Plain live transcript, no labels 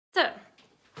So,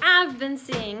 I've been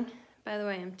seeing, by the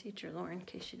way, I'm teacher Lauren, in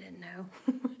case you didn't know.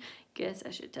 Guess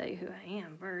I should tell you who I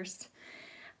am first.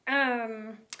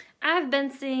 I've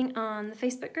been seeing on the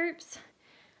Facebook groups,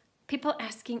 people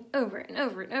asking over and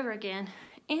over and over again,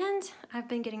 and I've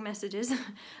been getting messages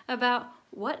about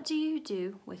what do you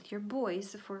do with your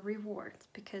boys for rewards,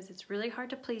 because it's really hard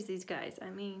to please these guys. I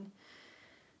mean,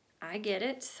 I get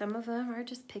it. Some of them are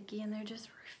just picky and they just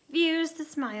refuse to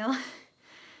smile.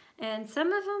 And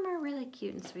some of them are really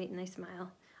cute and sweet and they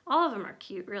smile. All of them are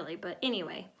cute, really, but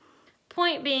anyway.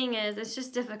 Point being is, it's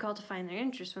just difficult to find their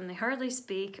interest when they hardly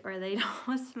speak or they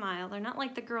don't smile. They're not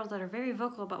like the girls that are very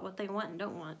vocal about what they want and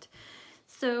don't want.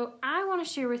 So I want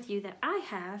to share with you that I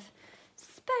have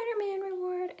Spider-Man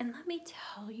reward, and let me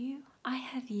tell you, I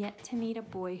have yet to meet a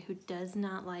boy who does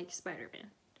not like Spider-Man.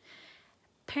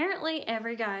 Apparently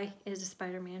every guy is a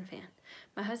Spider-Man fan.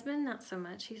 My husband, not so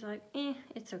much. He's like,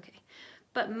 it's okay.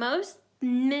 But most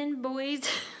men, boys,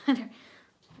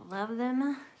 love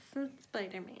them some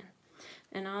Spider-Man.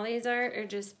 And all these are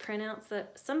just printouts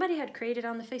that somebody had created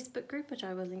on the Facebook group, which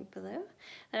I will link below,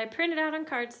 that I printed out on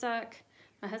cardstock.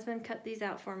 My husband cut these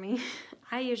out for me.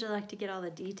 I usually like to get all the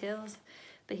details,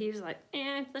 but he was like,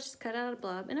 let's just cut out a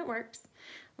blob, and it works.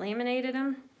 Laminated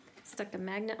them, stuck a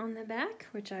magnet on the back,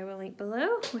 which I will link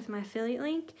below with my affiliate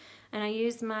link, and I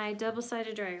used my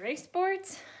double-sided dry erase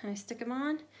boards, and I stick them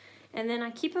on, and then I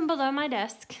keep them below my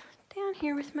desk, down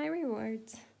here with my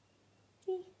rewards.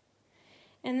 See?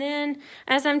 And then,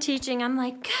 as I'm teaching, I'm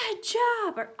like, good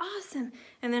job, or awesome,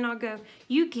 and then I'll go,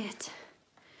 you get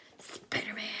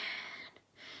Spider-Man.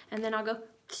 And then I'll go,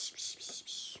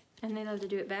 and they love to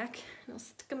do it back, and I'll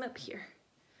stick them up here.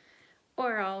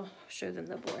 Or I'll show them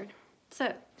the board.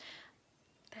 So,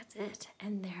 that's it.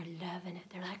 And they're loving it.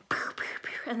 They're like, pew, pew,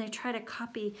 pew, and they try to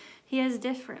copy. He has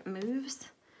different moves,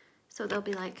 so they'll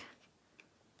be like,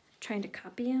 trying to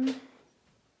copy him.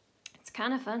 It's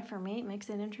kind of fun for me. It makes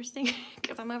it interesting,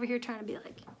 because I'm over here trying to be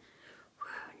like,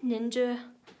 ninja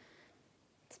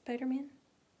Spider-Man.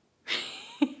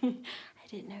 I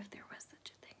didn't know if there was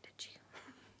such a thing, did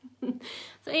you?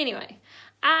 So anyway,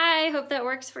 I hope that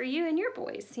works for you and your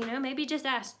boys. You know, maybe just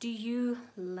ask, do you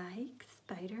like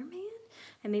Spider-Man?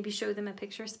 And maybe show them a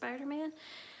picture of Spider-Man.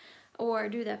 Or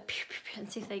do that pew, pew, pew,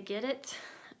 and see if they get it.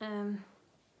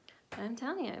 But I'm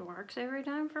telling you, it works every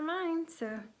time for mine.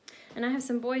 So, and I have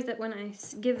some boys that when I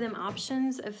give them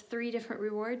options of 3 different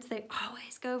rewards, they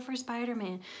always go for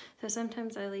Spider-Man. So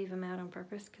sometimes I leave them out on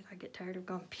purpose because I get tired of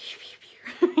going pew,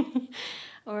 pew, pew.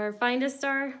 Or find a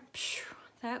star. Pew.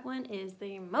 That one is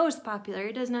the most popular.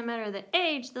 It does not matter the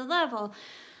age, the level,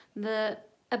 the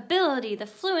ability, the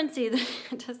fluency.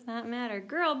 It does not matter.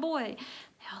 Girl, boy,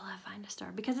 they all love Find a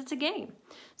Star because it's a game.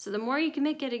 So the more you can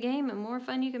make it a game and more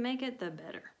fun you can make it, the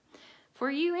better. For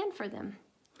you and for them.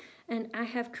 And I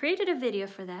have created a video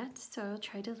for that, so I'll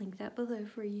try to link that below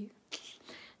for you.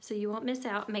 So you won't miss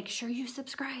out. Make sure you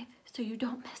subscribe so you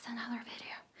don't miss another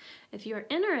video. If you are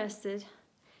interested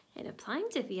in applying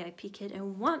to VIPKID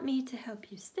and want me to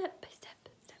help you step by step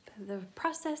of the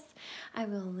process, I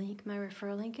will link my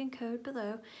referral link and code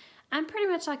below. I'm pretty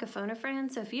much like a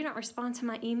phone-a-friend, so if you don't respond to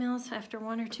my emails after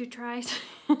 1 or 2 tries,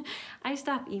 I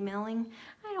stop emailing.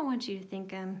 I don't want you to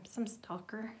think I'm some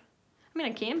stalker. I mean,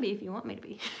 I can be if you want me to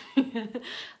be.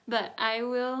 But I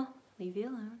will leave you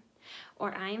alone.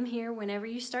 Or I'm here whenever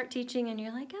you start teaching and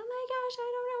you're like, oh my gosh,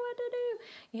 I don't know what to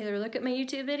do. Either look at my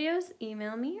YouTube videos,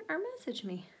 email me, or message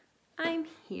me. I'm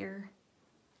here.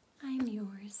 I'm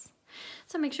yours.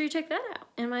 So make sure you check that out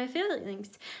and my affiliate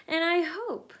links. And I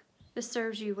hope this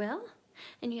serves you well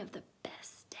and you have the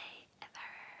best